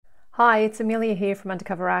Hi, it's Amelia here from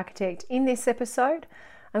Undercover Architect. In this episode,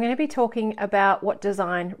 I'm going to be talking about what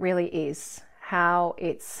design really is, how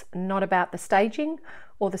it's not about the staging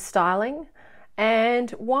or the styling, and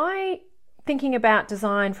why thinking about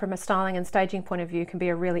design from a styling and staging point of view can be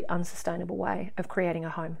a really unsustainable way of creating a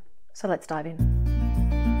home. So let's dive in.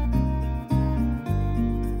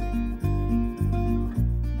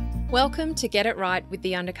 Welcome to Get It Right with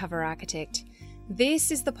the Undercover Architect.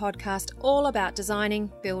 This is the podcast all about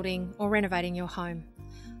designing, building, or renovating your home.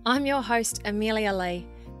 I'm your host, Amelia Lee.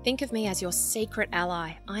 Think of me as your secret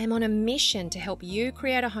ally. I am on a mission to help you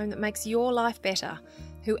create a home that makes your life better,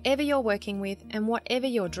 whoever you're working with and whatever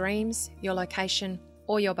your dreams, your location,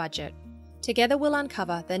 or your budget. Together we'll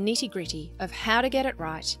uncover the nitty-gritty of how to get it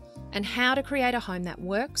right and how to create a home that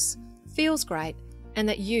works, feels great, and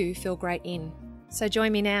that you feel great in. So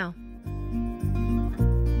join me now.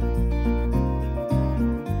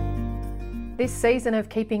 This season of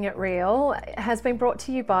Keeping It Real has been brought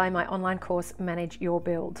to you by my online course, Manage Your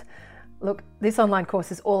Build. Look, this online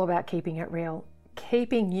course is all about keeping it real,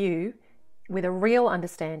 keeping you with a real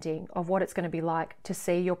understanding of what it's going to be like to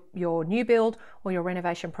see your new build or your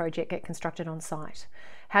renovation project get constructed on site,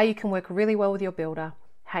 how you can work really well with your builder,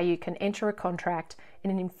 how you can enter a contract in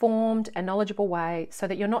an informed and knowledgeable way so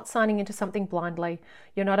that you're not signing into something blindly,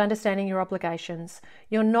 you're not understanding your obligations,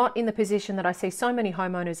 you're not in the position that I see so many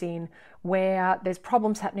homeowners in where there's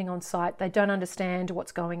problems happening on site, they don't understand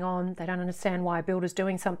what's going on, they don't understand why a builder's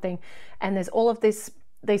doing something, and there's all of these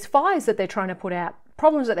fires that they're trying to put out,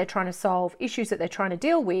 problems that they're trying to solve, issues that they're trying to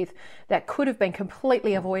deal with that could have been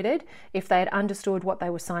completely avoided if they had understood what they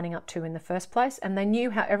were signing up to in the first place and they knew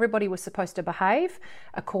how everybody was supposed to behave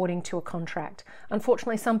according to a contract.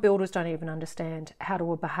 Unfortunately, some builders don't even understand how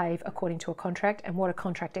to behave according to a contract and what a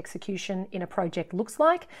contract execution in a project looks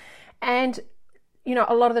like. And you know,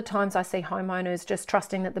 a lot of the times I see homeowners just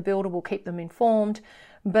trusting that the builder will keep them informed,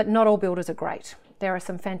 but not all builders are great. There are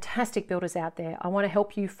some fantastic builders out there. I want to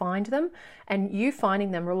help you find them, and you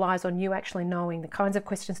finding them relies on you actually knowing the kinds of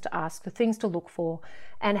questions to ask, the things to look for,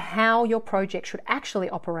 and how your project should actually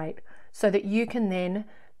operate so that you can then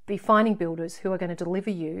be finding builders who are going to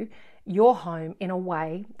deliver you your home in a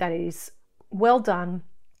way that is well done,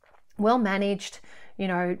 well managed,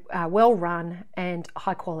 well run and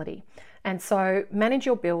high quality. And so Manage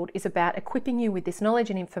Your Build is about equipping you with this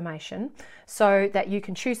knowledge and information so that you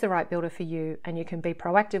can choose the right builder for you and you can be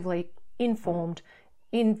proactively informed,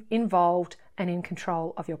 involved and in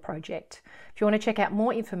control of your project. If you want to check out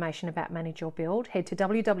more information about Manage Your Build, head to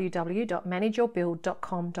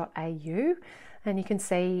www.manageyourbuild.com.au and you can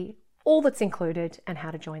see all that's included and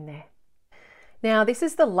how to join there. Now, this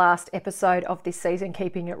is the last episode of this season,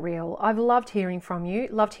 Keeping It Real. I've loved hearing from you,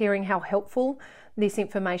 loved hearing how helpful this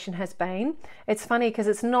information has been. It's funny because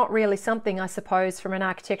it's not really something I suppose from an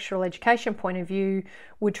architectural education point of view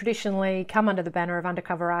would traditionally come under the banner of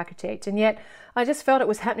Undercover Architect, and yet I just felt it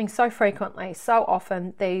was happening so frequently, so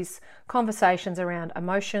often, these conversations around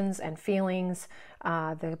emotions and feelings,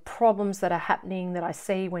 the problems that are happening that I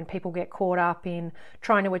see when people get caught up in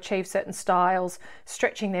trying to achieve certain styles,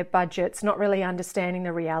 stretching their budgets, not really understanding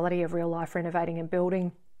the reality of real life renovating and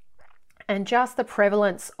building, and just the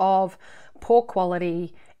prevalence of poor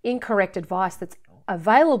quality, incorrect advice that's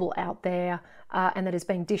available out there and that is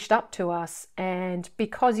being dished up to us. And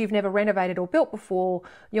because you've never renovated or built before,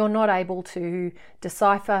 you're not able to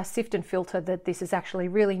decipher, sift and filter that this is actually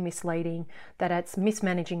really misleading, that it's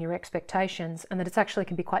mismanaging your expectations, and that it's actually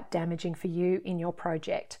can be quite damaging for you in your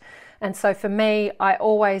project. And so for me, I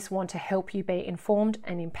always want to help you be informed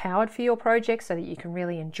and empowered for your project so that you can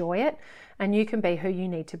really enjoy it and you can be who you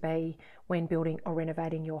need to be when building or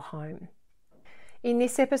renovating your home. In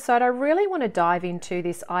this episode, I really want to dive into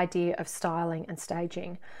this idea of styling and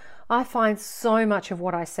staging. I find so much of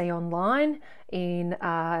what I see online in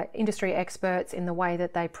industry experts in the way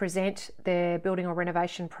that they present their building or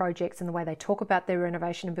renovation projects and the way they talk about their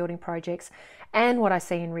renovation and building projects, and what I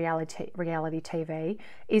see in reality TV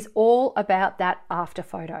is all about that after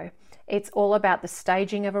photo. It's all about the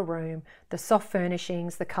staging of a room, the soft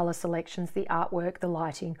furnishings, the color selections, the artwork, the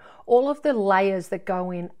lighting, all of the layers that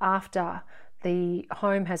go in after the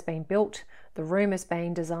home has been built, the room has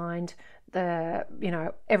been designed,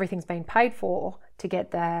 everything's been paid for to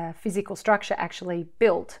get the physical structure actually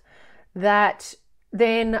built, that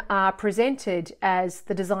then are presented as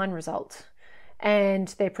the design result. And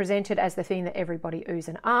they're presented as the thing that everybody oohs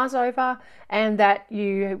and ahs over, and that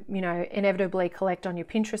you inevitably collect on your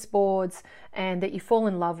Pinterest boards, and that you fall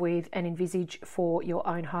in love with and envisage for your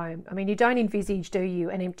own home. I mean, you don't envisage, do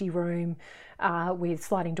you, an empty room with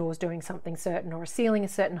sliding doors doing something certain or a ceiling a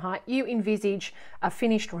certain height. You envisage a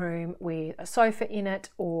finished room with a sofa in it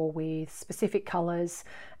or with specific colours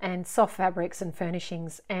and soft fabrics and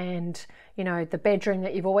furnishings, and the bedroom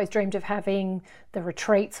that you've always dreamed of having, the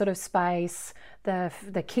retreat sort of space,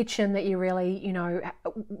 the kitchen that you really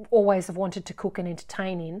always have wanted to cook and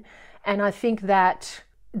entertain in. And I think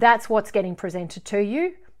that's what's getting presented to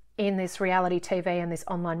you in this reality TV and this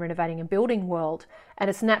online renovating and building world. And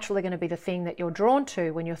it's naturally going to be the thing that you're drawn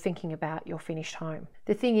to when you're thinking about your finished home.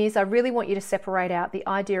 The thing is, I really want you to separate out the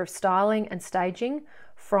idea of styling and staging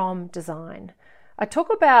from design. I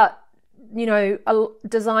talk about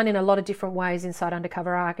design in a lot of different ways inside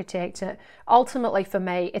Undercover Architect. Ultimately for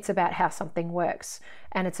me, it's about how something works,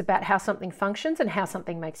 and it's about how something functions and how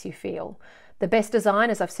something makes you feel. The best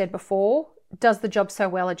design, as I've said before, does the job so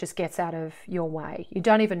well it just gets out of your way. You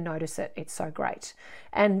don't even notice it. It's so great.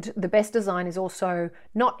 And the best design is also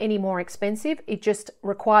not any more expensive. It just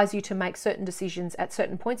requires you to make certain decisions at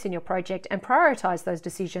certain points in your project and prioritize those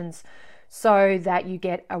decisions so that you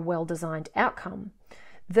get a well-designed outcome.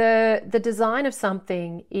 The design of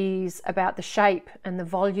something is about the shape and the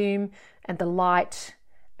volume and the light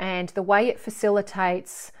and the way it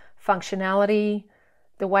facilitates functionality,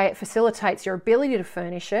 the way it facilitates your ability to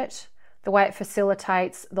furnish it, the way it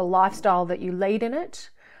facilitates the lifestyle that you lead in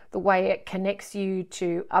it, the way it connects you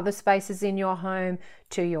to other spaces in your home,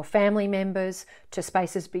 to your family members, to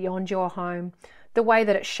spaces beyond your home, the way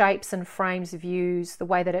that it shapes and frames views, the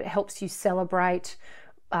way that it helps you celebrate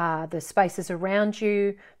the spaces around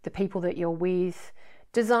you, the people that you're with.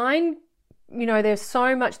 Design, there's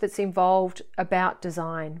so much that's involved about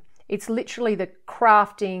design. It's literally the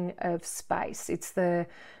crafting of space. It's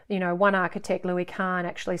one architect, Louis Kahn,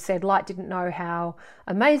 actually said light didn't know how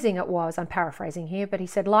amazing it was. I'm paraphrasing here, but he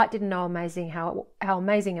said light didn't know how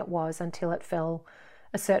amazing it was until it fell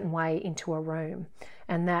a certain way into a room.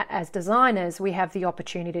 And that as designers, we have the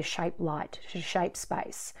opportunity to shape light, to shape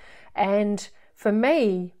space. And for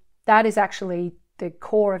me, that is actually the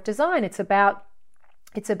core of design. It's about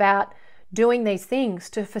doing these things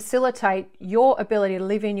to facilitate your ability to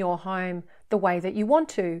live in your home the way that you want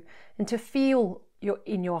to, and to feel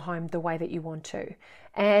in your home the way that you want to.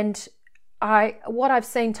 And what I've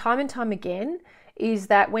seen time and time again is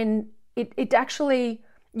that when it actually,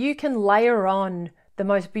 you can layer on the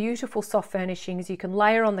most beautiful soft furnishings, you can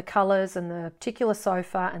layer on the colours and the particular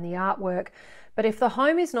sofa and the artwork, but if the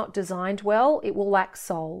home is not designed well, it will lack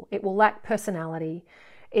soul, it will lack personality.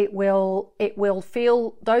 It will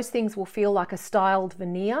feel, those things will feel like a styled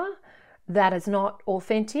veneer that is not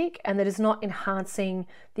authentic and that is not enhancing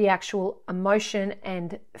the actual emotion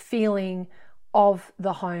and feeling of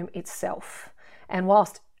the home itself. And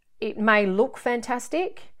whilst it may look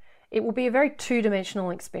fantastic, it will be a very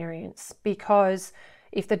two-dimensional experience, because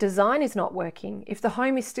if the design is not working, if the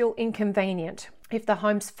home is still inconvenient, if the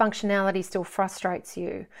home's functionality still frustrates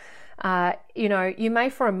you, you may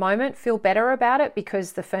for a moment feel better about it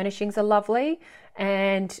because the furnishings are lovely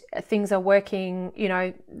and things are working,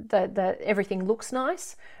 everything looks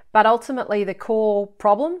nice, but ultimately the core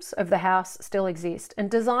problems of the house still exist.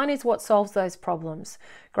 And design is what solves those problems.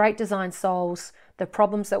 Great design solves the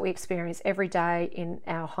problems that we experience every day in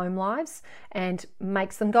our home lives and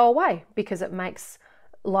makes them go away, because it makes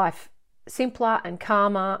life simpler and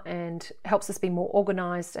calmer and helps us be more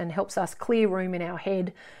organized and helps us clear room in our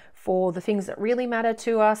head for the things that really matter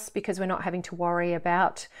to us, because we're not having to worry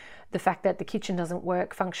about the fact that the kitchen doesn't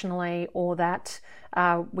work functionally, or that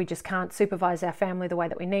we just can't supervise our family the way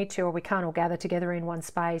that we need to, or we can't all gather together in one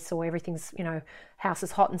space, or everything's, house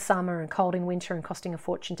is hot in summer and cold in winter and costing a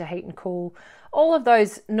fortune to heat and cool. All of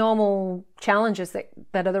those normal challenges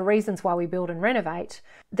that are the reasons why we build and renovate,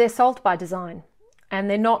 they're solved by design. And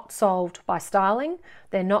they're not solved by styling,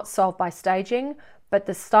 they're not solved by staging, but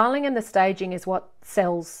the styling and the staging is what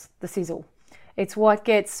sells the sizzle. It's what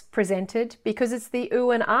gets presented because it's the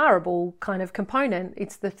ooh and ahable kind of component.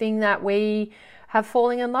 It's the thing that we have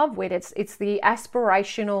fallen in love with. It's the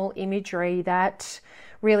aspirational imagery that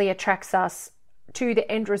really attracts us to the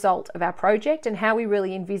end result of our project, and how we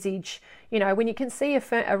really envisage, when you can see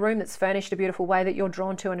a room that's furnished a beautiful way that you're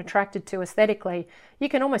drawn to and attracted to aesthetically, you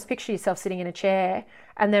can almost picture yourself sitting in a chair,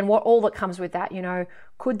 and then what all that comes with that,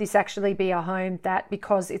 could this actually be a home that,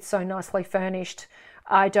 because it's so nicely furnished,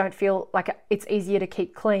 I don't feel like it's easier to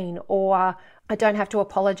keep clean, or I don't have to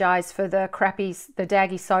apologize for the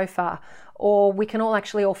daggy sofa, or we can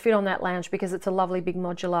all fit on that lounge because it's a lovely big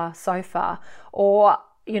modular sofa, or,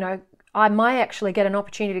 I might actually get an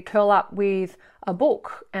opportunity to curl up with a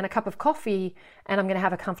book and a cup of coffee, and I'm going to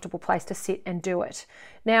have a comfortable place to sit and do it.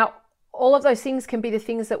 Now, all of those things can be the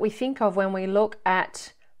things that we think of when we look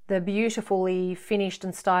at the beautifully finished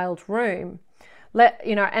and styled room,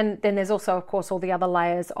 and then there's also, of course, all the other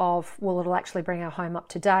layers of, well, it'll actually bring our home up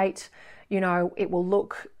to date. It will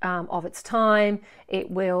look of its time.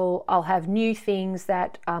 I'll have new things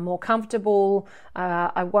that are more comfortable.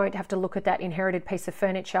 I won't have to look at that inherited piece of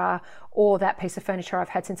furniture or that piece of furniture I've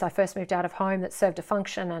had since I first moved out of home that served a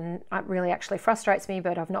function and it really actually frustrates me,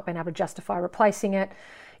 but I've not been able to justify replacing it.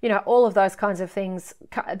 All of those kinds of things.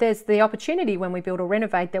 There's the opportunity when we build or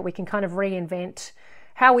renovate that we can kind of reinvent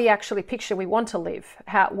how we actually picture we want to live.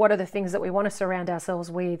 What are the things that we want to surround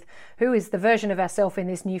ourselves with? Who is the version of ourselves in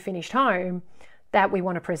this new finished home that we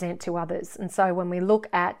want to present to others? And so when we look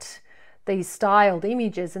at these styled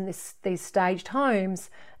images and these staged homes,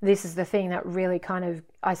 this is the thing that really kind of,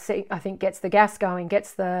 I think gets the gas going,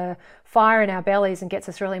 gets the fire in our bellies and gets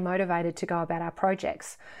us really motivated to go about our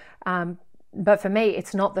projects. But for me,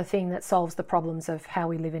 it's not the thing that solves the problems of how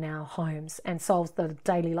we live in our homes and solves the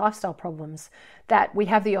daily lifestyle problems that we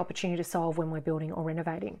have the opportunity to solve when we're building or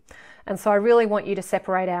renovating. And so I really want you to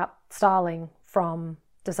separate out styling from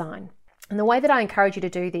design. And the way that I encourage you to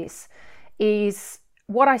do this is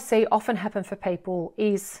what I see often happen for people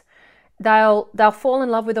is they'll fall in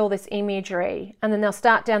love with all this imagery and then they'll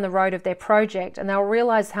start down the road of their project and they'll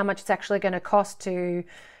realize how much it's actually going to cost to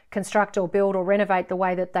construct or build or renovate the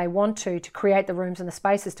way that they want to create the rooms and the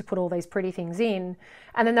spaces to put all these pretty things in.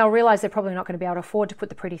 And then they'll realize they're probably not going to be able to afford to put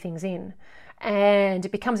the pretty things in. And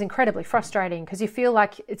it becomes incredibly frustrating because you feel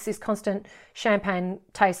like it's this constant champagne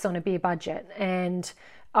taste on a beer budget. And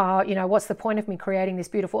what's the point of me creating this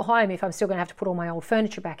beautiful home if I'm still going to have to put all my old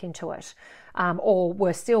furniture back into it? Or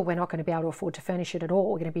worse still, we're not going to be able to afford to furnish it at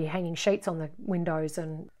all. We're going to be hanging sheets on the windows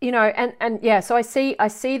so I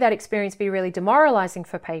see that experience be really demoralizing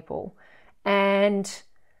for people and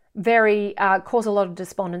very cause a lot of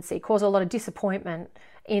despondency, cause a lot of disappointment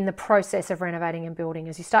in the process of renovating and building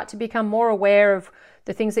as you start to become more aware of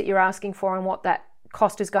the things that you're asking for and what that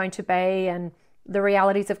cost is going to be and the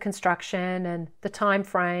realities of construction and the time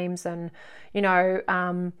frames and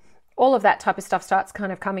all of that type of stuff starts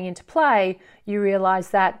kind of coming into play. You realize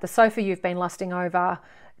that the sofa you've been lusting over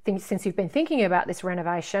since you've been thinking about this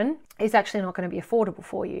renovation is actually not going to be affordable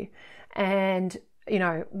for you. And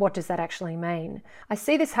what does that actually mean? I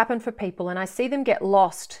see this happen for people and I see them get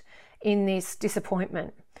lost in this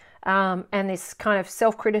disappointment and this kind of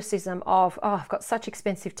self-criticism of, I've got such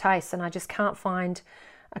expensive tastes and I just can't find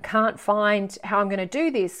how I'm going to do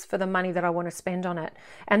this for the money that I want to spend on it.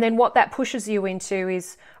 And then what that pushes you into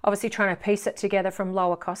is obviously trying to piece it together from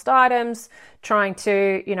lower cost items, trying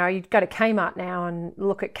to, you go to Kmart now and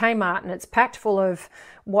look at Kmart and it's packed full of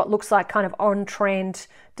what looks like kind of on-trend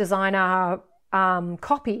designer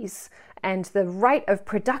copies. And the rate of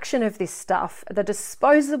production of this stuff, the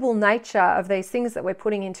disposable nature of these things that we're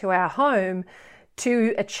putting into our home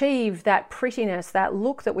to achieve that prettiness, that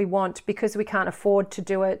look that we want because we can't afford to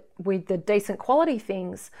do it with the decent quality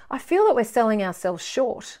things, I feel that we're selling ourselves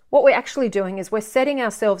short. What we're actually doing is we're setting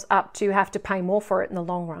ourselves up to have to pay more for it in the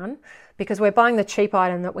long run because we're buying the cheap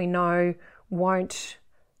item that we know won't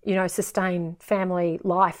sustain family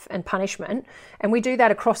life and punishment. And we do that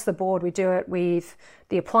across the board. We do it with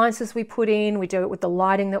the appliances we put in, we do it with the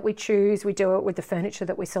lighting that we choose, we do it with the furniture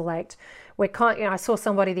that we select. I saw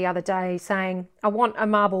somebody the other day saying, I want a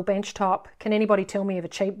marble bench top. Can anybody tell me of a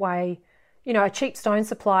cheap way, a cheap stone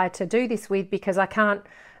supplier to do this with? Because I can't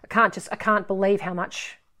believe how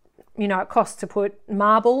much it costs to put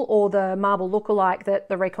marble or the marble lookalike that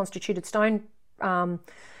the reconstituted stone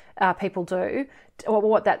people do, or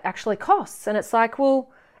what that actually costs. And it's like,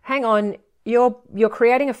 well, hang on, you're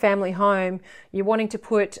creating a family home, you're wanting to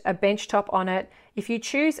put a bench top on it. If you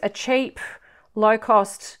choose a cheap,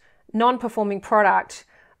 low-cost, non-performing product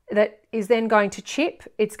that is then going to chip,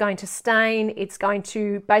 it's going to stain, it's going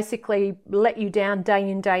to basically let you down day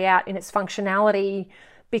in, day out in its functionality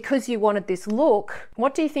because you wanted this look,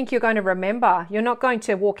 what do you think you're going to remember? You're not going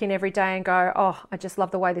to walk in every day and go, oh, I just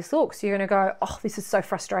love the way this looks. You're going to go, oh, this is so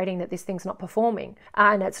frustrating that this thing's not performing.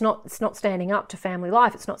 And it's not standing up to family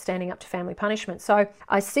life. It's not standing up to family punishment. So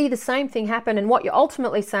I see the same thing happen. And what you're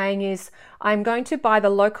ultimately saying is, I'm going to buy the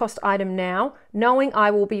low-cost item now, knowing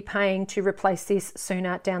I will be paying to replace this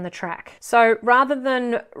sooner down the track. So rather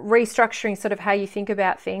than restructuring sort of how you think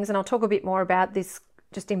about things, and I'll talk a bit more about this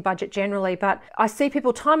just in budget generally, but I see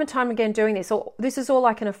people time and time again doing this. Or this is all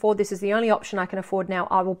I can afford. This is the only option I can afford now.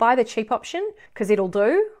 I will buy the cheap option because it'll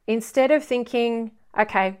do. Instead of thinking,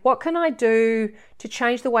 Okay, what can I do to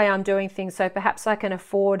change the way I'm doing things so perhaps I can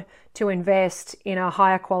afford to invest in a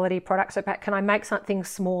higher quality product? So can I make something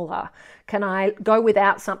smaller? Can I go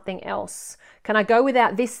without something else? Can I go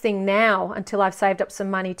without this thing now until I've saved up some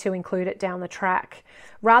money to include it down the track,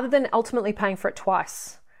 rather than ultimately paying for it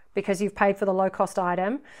twice because you've paid for the low cost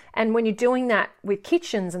item? And when you're doing that with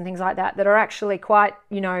kitchens and things like that are actually quite,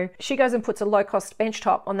 she goes and puts a low cost bench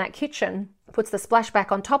top on that kitchen, puts the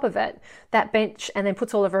splashback on top of it, that bench, and then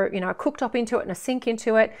puts all of her, a cooktop into it and a sink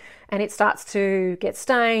into it, and it starts to get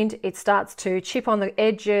stained, it starts to chip on the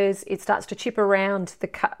edges, it starts to chip around the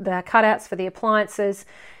cutouts for the appliances,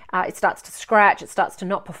 it starts to scratch, it starts to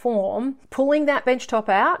not perform. Pulling that bench top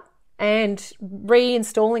out and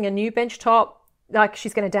reinstalling a new bench top, like,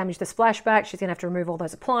 she's going to damage the splashback, she's going to have to remove all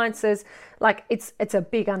those appliances. Like, it's a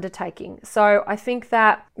big undertaking. So I think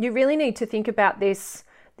that you really need to think about this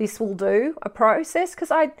will do a process,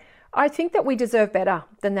 because I think that we deserve better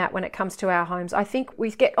than that when it comes to our homes. I think we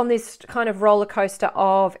get on this kind of roller coaster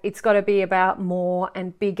of it's got to be about more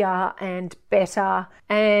and bigger and better.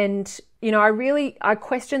 And, I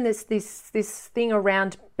question this thing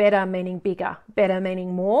around better meaning bigger, better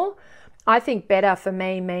meaning more. I think better for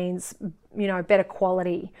me means, better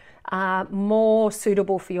quality, more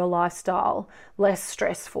suitable for your lifestyle, less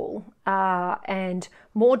stressful, and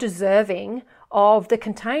more deserving of the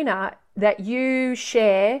container that you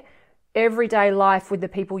share everyday life with the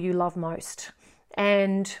people you love most,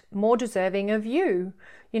 and more deserving of you.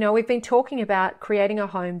 We've been talking about creating a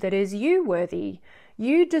home that is you worthy.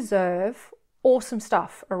 You deserve awesome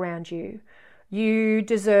stuff around you. You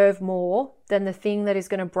deserve more than the thing that is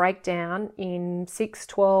going to break down in 6,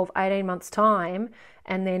 12, 18 months' time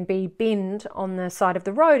and then be binned on the side of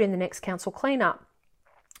the road in the next council cleanup.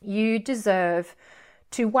 You deserve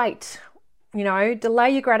to wait, delay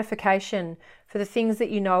your gratification for the things that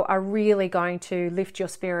are really going to lift your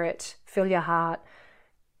spirit, fill your heart,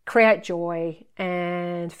 create joy,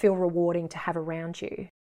 and feel rewarding to have around you.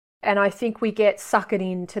 And I think we get suckered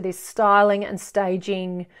into this styling and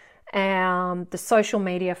staging, the social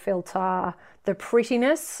media filter, the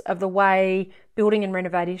prettiness of the way building and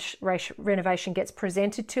renovation gets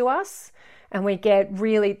presented to us, and we get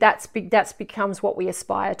really that becomes what we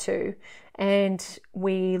aspire to, and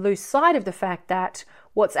we lose sight of the fact that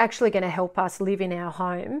what's actually going to help us live in our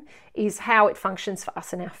home is how it functions for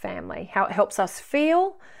us and our family, how it helps us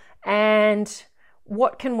feel, and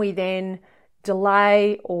what can we then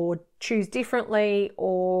delay or choose differently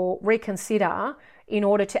or reconsider in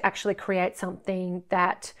order to actually create something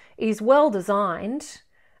that is well designed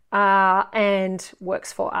and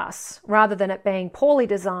works for us, rather than it being poorly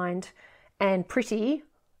designed and pretty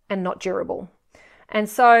and not durable. And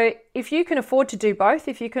so if you can afford to do both,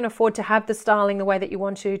 if you can afford to have the styling the way that you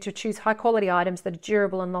want to choose high quality items that are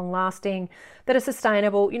durable and long lasting, that are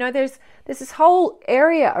sustainable, there's this whole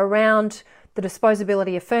area around the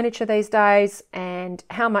disposability of furniture these days and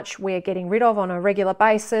how much we're getting rid of on a regular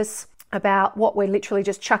basis, about what we're literally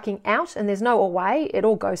just chucking out, and there's no away, it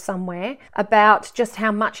all goes somewhere, about just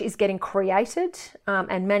how much is getting created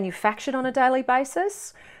and manufactured on a daily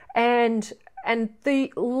basis, and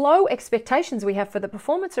the low expectations we have for the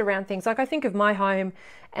performance around things. Like, I think of my home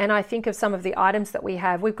and I think of some of the items that we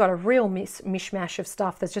have. We've got a real mishmash of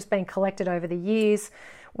stuff that's just been collected over the years.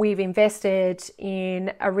 We've invested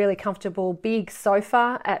in a really comfortable big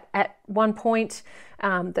sofa at one point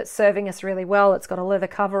that's serving us really well. It's got a leather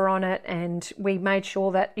cover on it, and we made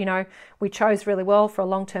sure that, we chose really well for a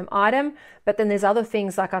long-term item. But then there's other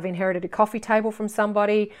things, like I've inherited a coffee table from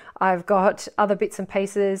somebody. I've got other bits and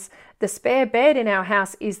pieces. The spare bed in our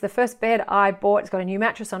house is the first bed I bought. It's got a new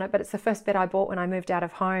mattress on it, but it's the first bed I bought when I moved out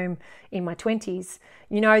of home in my 20s.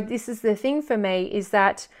 This is the thing for me, is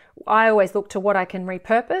that I always look to what I can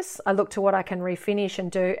repurpose. I look to what I can refinish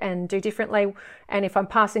and do differently. And if I'm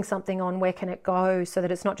passing something on, where can it go so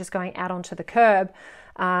that it's not just going out onto the curb,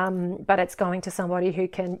 but it's going to somebody who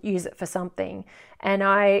can use it for something. And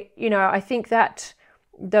I think that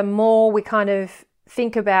the more we kind of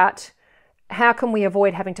think about how can we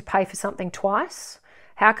avoid having to pay for something twice,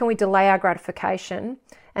 how can we delay our gratification,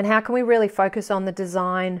 and how can we really focus on the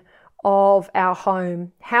design of our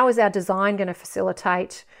home? How is our design going to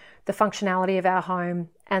facilitate the functionality of our home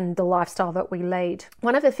and the lifestyle that we lead?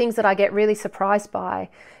 One of the things that I get really surprised by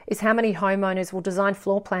is how many homeowners will design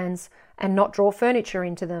floor plans and not draw furniture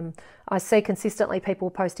into them. I see consistently people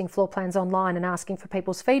posting floor plans online and asking for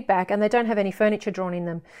people's feedback, and they don't have any furniture drawn in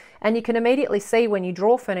them. And you can immediately see when you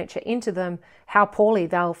draw furniture into them how poorly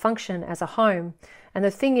they'll function as a home. And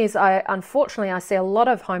the thing is, unfortunately, I see a lot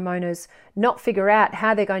of homeowners not figure out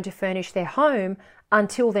how they're going to furnish their home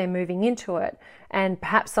until they're moving into it. And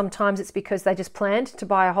perhaps sometimes it's because they just planned to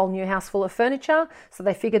buy a whole new house full of furniture, so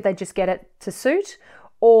they figured they'd just get it to suit,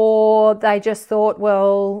 or they just thought,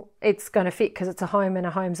 well, it's going to fit because it's a home and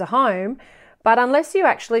a home's a home. But unless you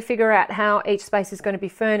actually figure out how each space is going to be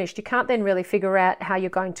furnished, you can't then really figure out how you're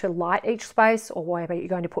going to light each space, or where you're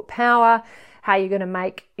going to put power, how you're going to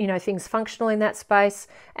make, things functional in that space,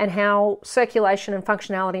 and how circulation and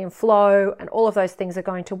functionality and flow and all of those things are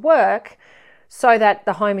going to work so that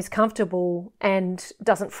the home is comfortable and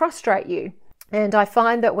doesn't frustrate you. And I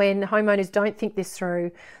find that when homeowners don't think this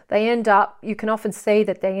through, you can often see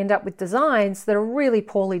that they end up with designs that are really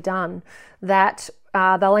poorly done, that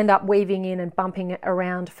they'll end up weaving in and bumping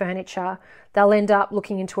around furniture. They'll end up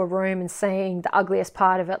looking into a room and seeing the ugliest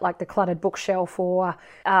part of it, like the cluttered bookshelf, or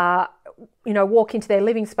walk into their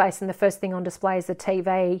living space and the first thing on display is the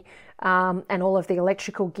TV and all of the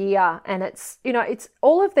electrical gear. And it's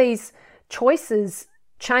all of these choices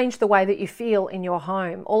change the way that you feel in your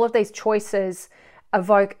home. All of these choices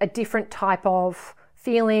evoke a different type of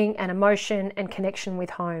feeling and emotion and connection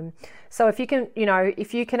with home. So if you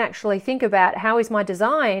can actually think about, how is my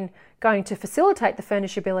design going to facilitate the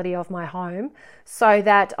furnishability of my home so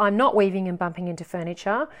that I'm not weaving and bumping into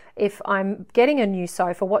furniture? If I'm getting a new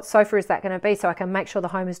sofa, what sofa is that going to be so I can make sure the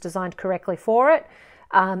home is designed correctly for it?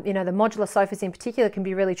 The modular sofas in particular can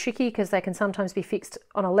be really tricky because they can sometimes be fixed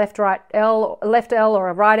on a left L or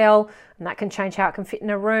a right L, and that can change how it can fit in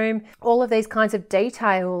a room. All of these kinds of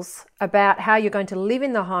details about how you're going to live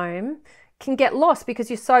in the home can get lost because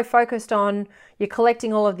you're so focused on, you're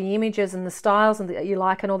collecting all of the images and the styles that you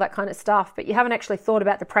like and all that kind of stuff, but you haven't actually thought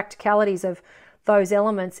about the practicalities of those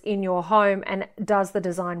elements in your home, and does the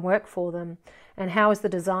design work for them? And how is the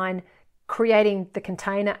design creating the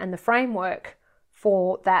container and the framework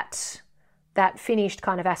for that finished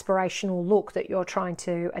kind of aspirational look that you're trying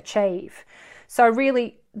to achieve? So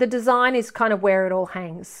really, the design is kind of where it all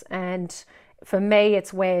hangs. And for me,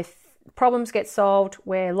 it's where problems get solved,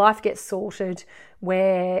 where life gets sorted,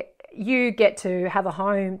 where you get to have a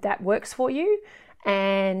home that works for you,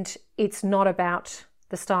 and it's not about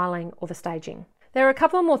the styling or the staging. There are a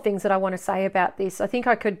couple of more things that I want to say about this. I think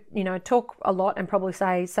I could, talk a lot and probably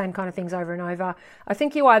say same kind of things over and over. I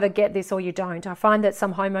think you either get this or you don't. I find that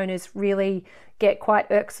some homeowners really get quite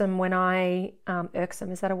irksome when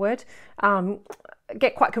irksome, is that a word?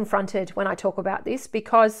 Get quite confronted when I talk about this,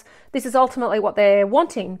 because this is ultimately what they're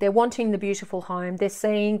wanting. They're wanting the beautiful home. They're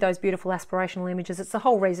seeing those beautiful aspirational images. It's the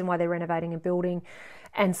whole reason why they're renovating and building.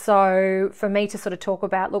 And so for me to sort of talk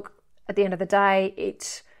about, look, at the end of the day,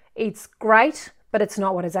 it's great, but it's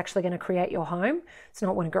not what is actually going to create your home. It's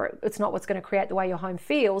not what's going to create the way your home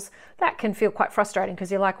feels. That can feel quite frustrating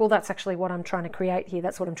because you're like, well, that's actually what I'm trying to create here.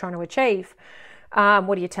 That's what I'm trying to achieve.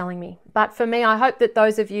 What are you telling me? But for me, I hope that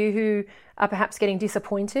those of you who are perhaps getting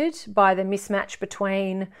disappointed by the mismatch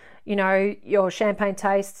between, your champagne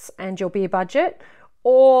tastes and your beer budget,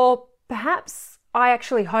 or perhaps I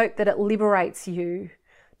actually hope that it liberates you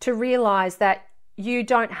to realize that you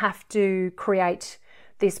don't have to create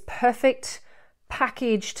this perfect,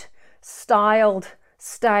 packaged, styled,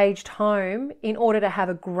 staged home in order to have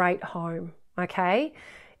a great home, okay?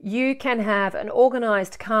 You can have an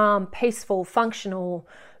organized, calm, peaceful, functional,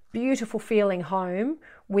 beautiful feeling home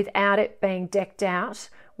without it being decked out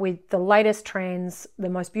with the latest trends, the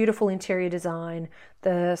most beautiful interior design,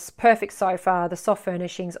 the perfect sofa, the soft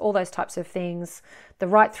furnishings, all those types of things, the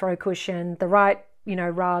right throw cushion, the right,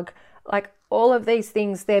 rug, like all of these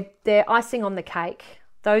things, they're icing on the cake.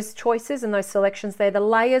 Those choices and those selections, they're the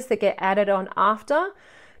layers that get added on after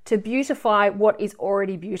to beautify what is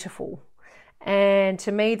already beautiful. And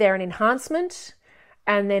to me, they're an enhancement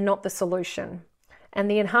and they're not the solution. And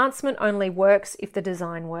the enhancement only works if the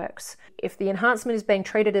design works. If the enhancement is being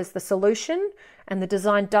treated as the solution and the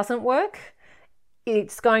design doesn't work,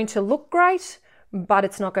 it's going to look great, but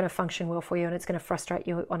it's not going to function well for you and it's going to frustrate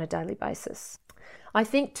you on a daily basis. I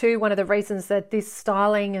think too, one of the reasons that this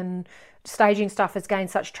styling and staging stuff has gained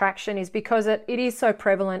such traction is because it is so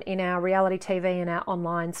prevalent in our reality TV and our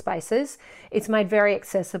online spaces. It's made very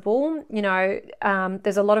accessible.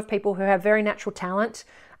 There's a lot of people who have very natural talent,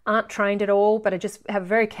 aren't trained at all, but just have a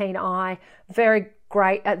very keen eye, very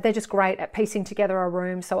great. They're just great at piecing together a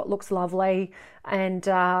room so it looks lovely and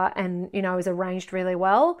is arranged really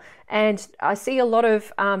well. And I see a lot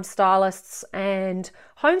of stylists and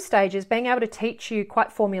home stagers being able to teach you quite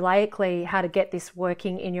formulaically how to get this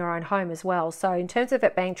working in your own home as well. So in terms of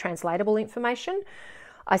it being translatable information,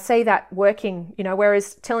 I see that working,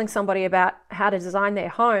 whereas telling somebody about how to design their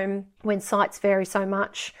home when sites vary so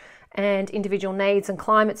much and individual needs and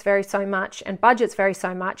climates vary so much and budgets vary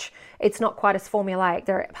so much, it's not quite as formulaic.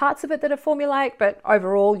 There are parts of it that are formulaic, but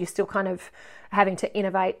overall you're still kind of having to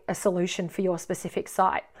innovate a solution for your specific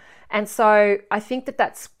site. And so I think that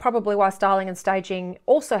that's probably why styling and staging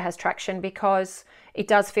also has traction, because it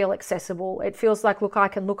does feel accessible. It feels like, look, I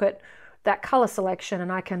can look at that color selection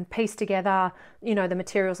and I can piece together, the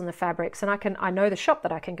materials and the fabrics, and I know the shop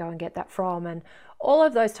that I can go and get that from. And all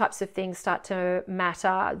of those types of things start to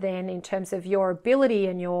matter then in terms of your ability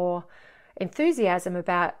and your enthusiasm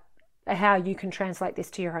about how you can translate this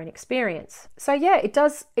to your own experience. So yeah, it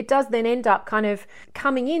does then end up kind of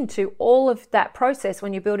coming into all of that process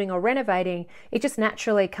when you're building or renovating. It just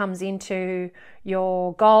naturally comes into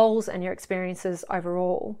your goals and your experiences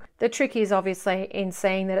overall. The trick is obviously in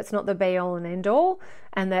seeing that it's not the be all and end all,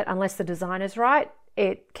 and that unless the design is right,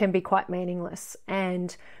 it can be quite meaningless,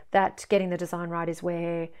 and that getting the design right is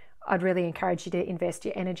where I'd really encourage you to invest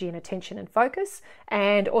your energy and attention and focus,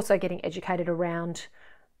 and also getting educated around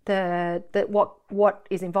what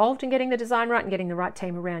is involved in getting the design right, and getting the right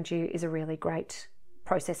team around you is a really great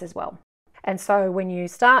process as well. And so when you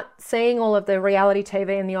start seeing all of the reality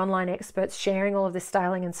TV and the online experts sharing all of this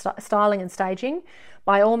styling and staging,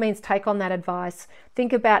 by all means take on that advice.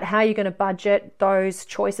 Think about how you're going to budget those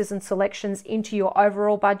choices and selections into your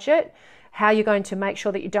overall budget, how you're going to make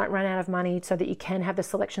sure that you don't run out of money so that you can have the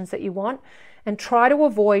selections that you want, and try to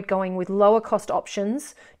avoid going with lower cost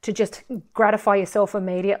options to just gratify yourself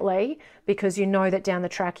immediately, because you know that down the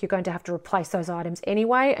track you're going to have to replace those items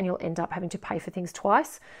anyway, and you'll end up having to pay for things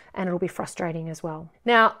twice, and it'll be frustrating as well.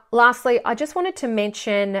 Now, lastly, I just wanted to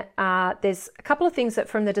mention there's a couple of things that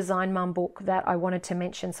from the Design Mum book that I wanted to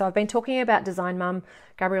mention. So I've been talking about Design Mum,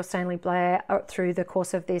 Gabrielle Stanley Blair, through the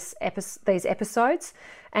course of these episodes,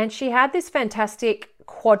 and she had this fantastic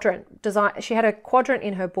quadrant design. She had a quadrant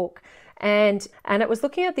in her book, and it was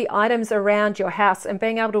looking at the items around your house and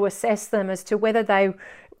being able to assess them as to whether they,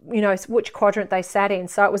 which quadrant they sat in.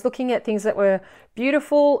 So it was looking at things that were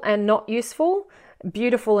beautiful and not useful,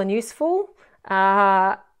 beautiful and useful,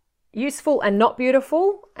 useful and not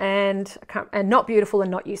beautiful, and not beautiful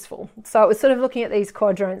and not useful. So it was sort of looking at these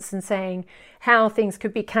quadrants and saying how things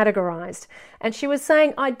could be categorized. And she was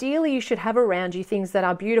saying, ideally, you should have around you things that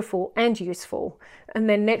are beautiful and useful. And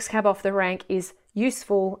then next cab off the rank is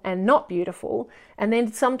useful and not beautiful. And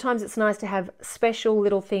then sometimes it's nice to have special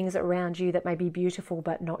little things around you that may be beautiful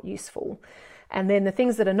but not useful. And then the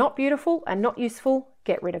things that are not beautiful and not useful,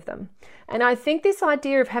 get rid of them. And I think this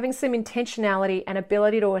idea of having some intentionality and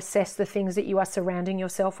ability to assess the things that you are surrounding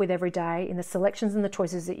yourself with every day in the selections and the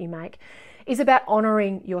choices that you make is about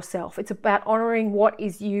honoring yourself. It's about honoring what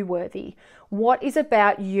is you worthy. What is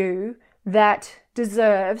about you that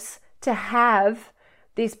deserves to have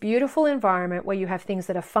this beautiful environment where you have things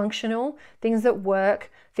that are functional, things that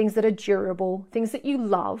work, things that are durable, things that you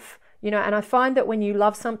love. And I find that when you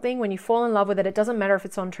love something, when you fall in love with it, it doesn't matter if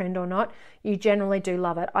it's on trend or not, you generally do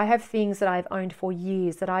love it. I have things that I've owned for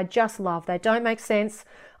years that I just love. They don't make sense.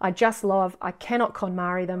 I just love. I cannot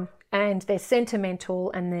KonMari them. And they're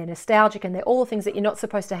sentimental and they're nostalgic and they're all the things that you're not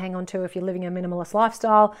supposed to hang on to if you're living a minimalist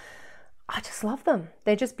lifestyle. I just love them.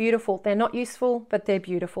 They're just beautiful. They're not useful, but they're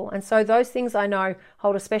beautiful. And so those things I know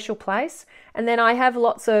hold a special place. And then I have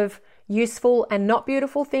lots of useful and not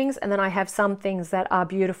beautiful things, and then I have some things that are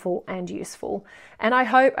beautiful and useful. And I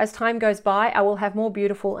hope as time goes by, I will have more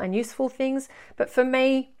beautiful and useful things. But for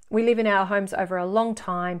me, we live in our homes over a long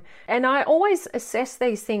time, and I always assess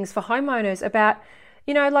these things for homeowners about,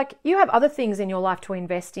 like you have other things in your life to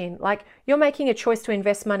invest in. Like you're making a choice to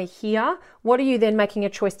invest money here. What are you then making a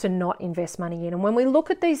choice to not invest money in? And when we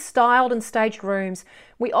look at these styled and staged rooms,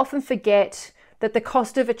 we often forget that the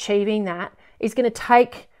cost of achieving that is going to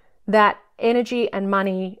take that energy and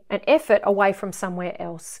money and effort away from somewhere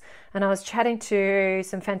else. And I was chatting to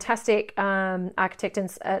some fantastic architect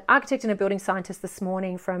and a building scientist this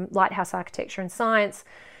morning from Lighthouse Architecture and Science.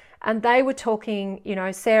 And they were talking,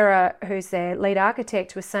 Sarah, who's their lead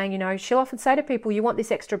architect, was saying, she'll often say to people, you want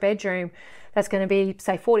this extra bedroom that's going to be,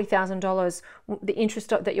 say, $40,000, the interest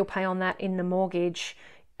that you'll pay on that in the mortgage.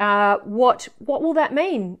 What will that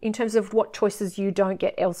mean in terms of what choices you don't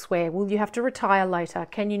get elsewhere? Will you have to retire later?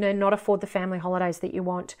 Can you not afford the family holidays that you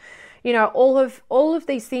want? All of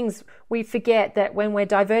these things, we forget that when we're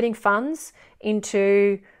diverting funds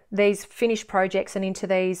into these finished projects and into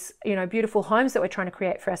these, beautiful homes that we're trying to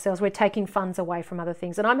create for ourselves, we're taking funds away from other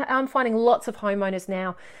things. And I'm finding lots of homeowners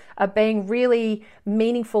now are being really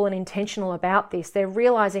meaningful and intentional about this. They're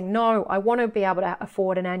realizing, no, I want to be able to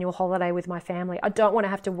afford an annual holiday with my family. I don't want to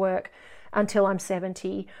have to work until I'm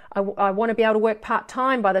 70. I want to be able to work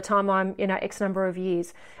part-time by the time I'm, X number of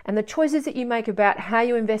years. And the choices that you make about how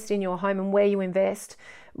you invest in your home and where you invest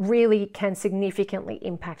really can significantly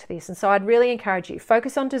impact this. And so I'd really encourage you,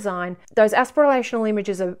 focus on design. Those aspirational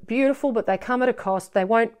images are beautiful, but they come at a cost. They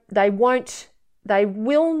will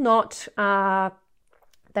not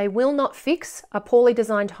fix a poorly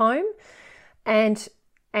designed home, and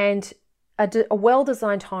a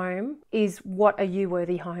well-designed home is what a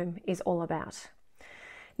you-worthy home is all about.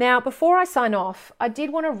 Now, before I sign off, I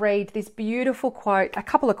did want to read this beautiful quote, a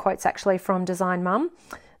couple of quotes actually from Design Mum.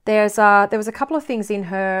 There was a couple of things in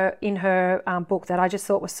her book that I just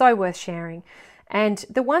thought was so worth sharing. And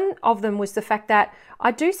the one of them was the fact that I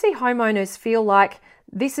do see homeowners feel like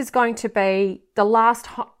this is going to be the last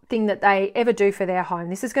thing that they ever do for their home.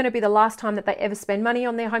 This is going to be the last time that they ever spend money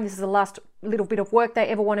on their home. This is the last little bit of work they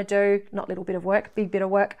ever want to do. Not little bit of work, big bit of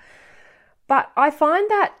work. But I find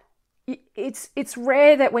that it's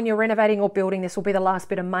rare that when you're renovating or building, this will be the last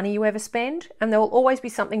bit of money you ever spend. And there will always be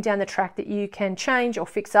something down the track that you can change or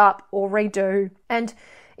fix up or redo. And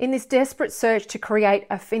in this desperate search to create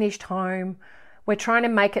a finished home, we're trying to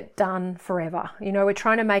make it done forever. We're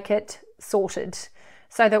trying to make it sorted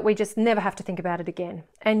so that we just never have to think about it again.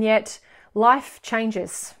 And yet life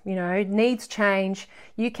changes, needs change.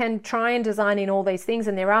 You can try and design in all these things,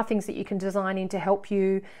 and there are things that you can design in to help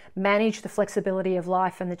you manage the flexibility of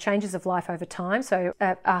life and the changes of life over time, so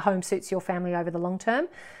a home suits your family over the long term.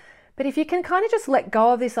 But if you can kind of just let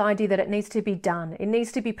go of this idea that it needs to be done, it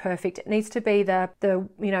needs to be perfect, it needs to be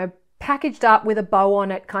the packaged up with a bow on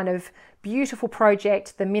it kind of beautiful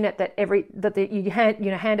project the minute that you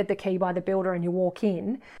handed the key by the builder and you walk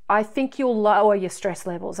in, I think you'll lower your stress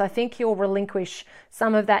levels. I think you'll relinquish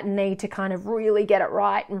some of that need to kind of really get it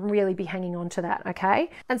right and really be hanging on to that, okay?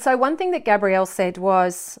 And so one thing that Gabrielle said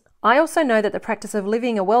was, I also know that the practice of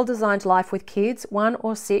living a well-designed life with kids, 1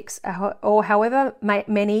 or 6, or however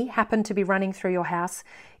many happen to be running through your house,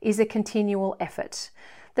 is a continual effort.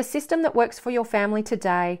 The system that works for your family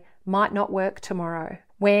today might not work tomorrow,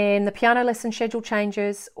 when the piano lesson schedule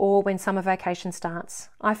changes or when summer vacation starts.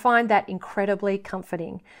 I find that incredibly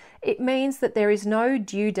comforting. It means that there is no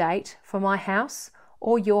due date for my house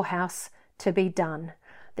or your house to be done.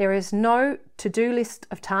 There is no to-do list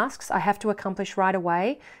of tasks I have to accomplish right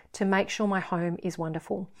away to make sure my home is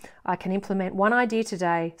wonderful. I can implement one idea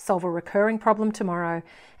today, solve a recurring problem tomorrow,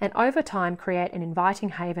 and over time create an inviting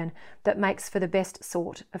haven that makes for the best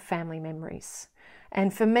sort of family memories.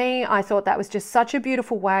 And for me, I thought that was just such a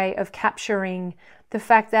beautiful way of capturing the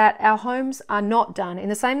fact that our homes are not done in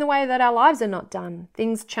the same way that our lives are not done.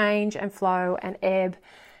 Things change and flow and ebb,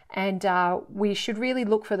 and we should really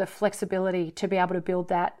look for the flexibility to be able to build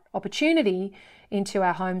that opportunity into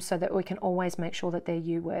our homes so that we can always make sure that they're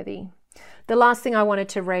you-worthy. The last thing I wanted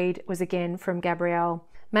to read was again from Gabrielle.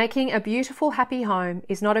 Making a beautiful, happy home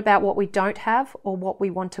is not about what we don't have or what we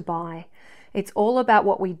want to buy. It's all about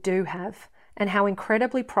what we do have and how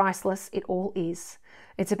incredibly priceless it all is.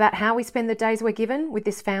 It's about how we spend the days we're given with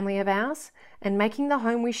this family of ours and making the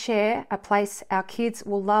home we share a place our kids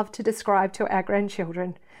will love to describe to our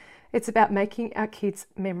grandchildren. It's about making our kids'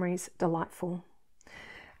 memories delightful.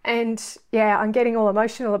 And yeah, I'm getting all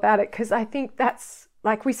emotional about it because I think that's,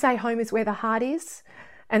 like we say, home is where the heart is,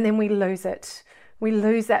 and then we lose it. We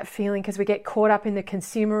lose that feeling because we get caught up in the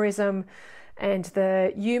consumerism and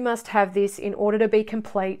the you must have this in order to be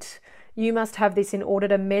complete. You must have this in order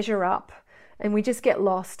to measure up. And we just get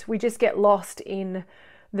lost. We just get lost in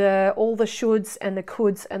all the shoulds and the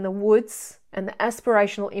coulds and the woulds and the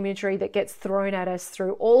aspirational imagery that gets thrown at us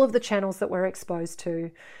through all of the channels that we're exposed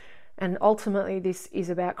to. And ultimately, this is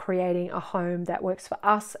about creating a home that works for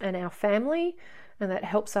us and our family and that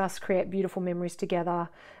helps us create beautiful memories together.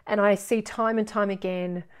 And I see time and time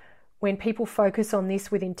again when people focus on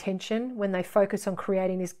this with intention, when they focus on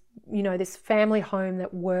creating this, this family home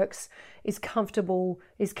that works, is comfortable,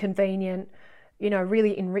 is convenient,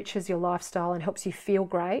 really enriches your lifestyle and helps you feel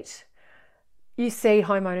great. You see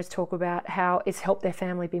homeowners talk about how it's helped their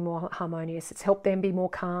family be more harmonious. It's helped them be more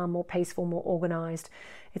calm, more peaceful, more organized.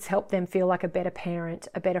 It's helped them feel like a better parent,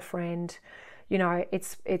 a better friend.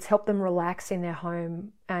 It's helped them relax in their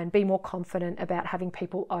home and be more confident about having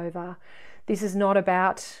people over. This is not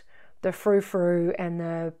about the frou-frou and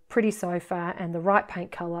the pretty sofa and the right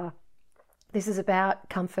paint color. This is about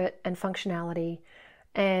comfort and functionality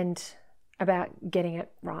and about getting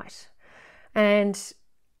it right. And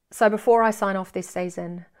So before I sign off this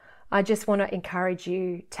season, I just want to encourage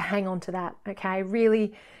you to hang on to that, okay?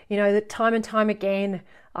 Really, that time and time again,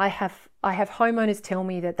 I have homeowners tell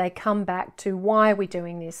me that they come back to, why are we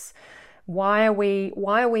doing this? Why are we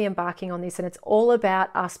embarking on this? And it's all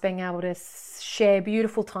about us being able to share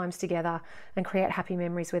beautiful times together and create happy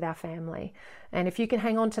memories with our family. And if you can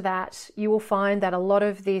hang on to that, you will find that a lot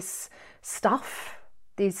of this stuff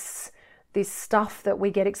that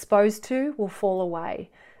we get exposed to will fall away.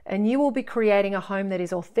 And you will be creating a home that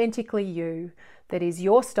is authentically you, that is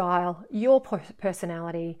your style, your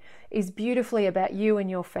personality, is beautifully about you and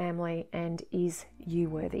your family, and is you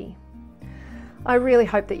worthy. I really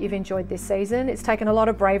hope that you've enjoyed this season. It's taken a lot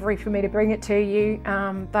of bravery for me to bring it to you,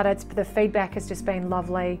 but the feedback has just been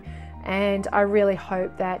lovely. And I really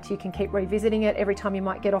hope that you can keep revisiting it every time you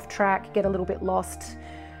might get off track, get a little bit lost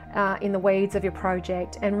in the weeds of your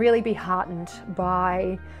project, and really be heartened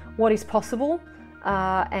by what is possible.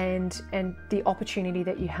 And the opportunity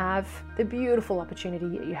that you have, the beautiful opportunity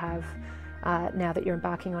that you have now that you're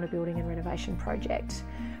embarking on a building and renovation project.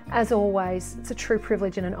 As always, it's a true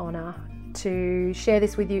privilege and an honour to share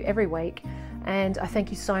this with you every week, and I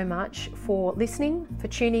thank you so much for listening, for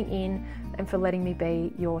tuning in, and for letting me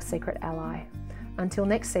be your secret ally. Until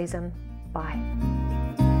next season, bye.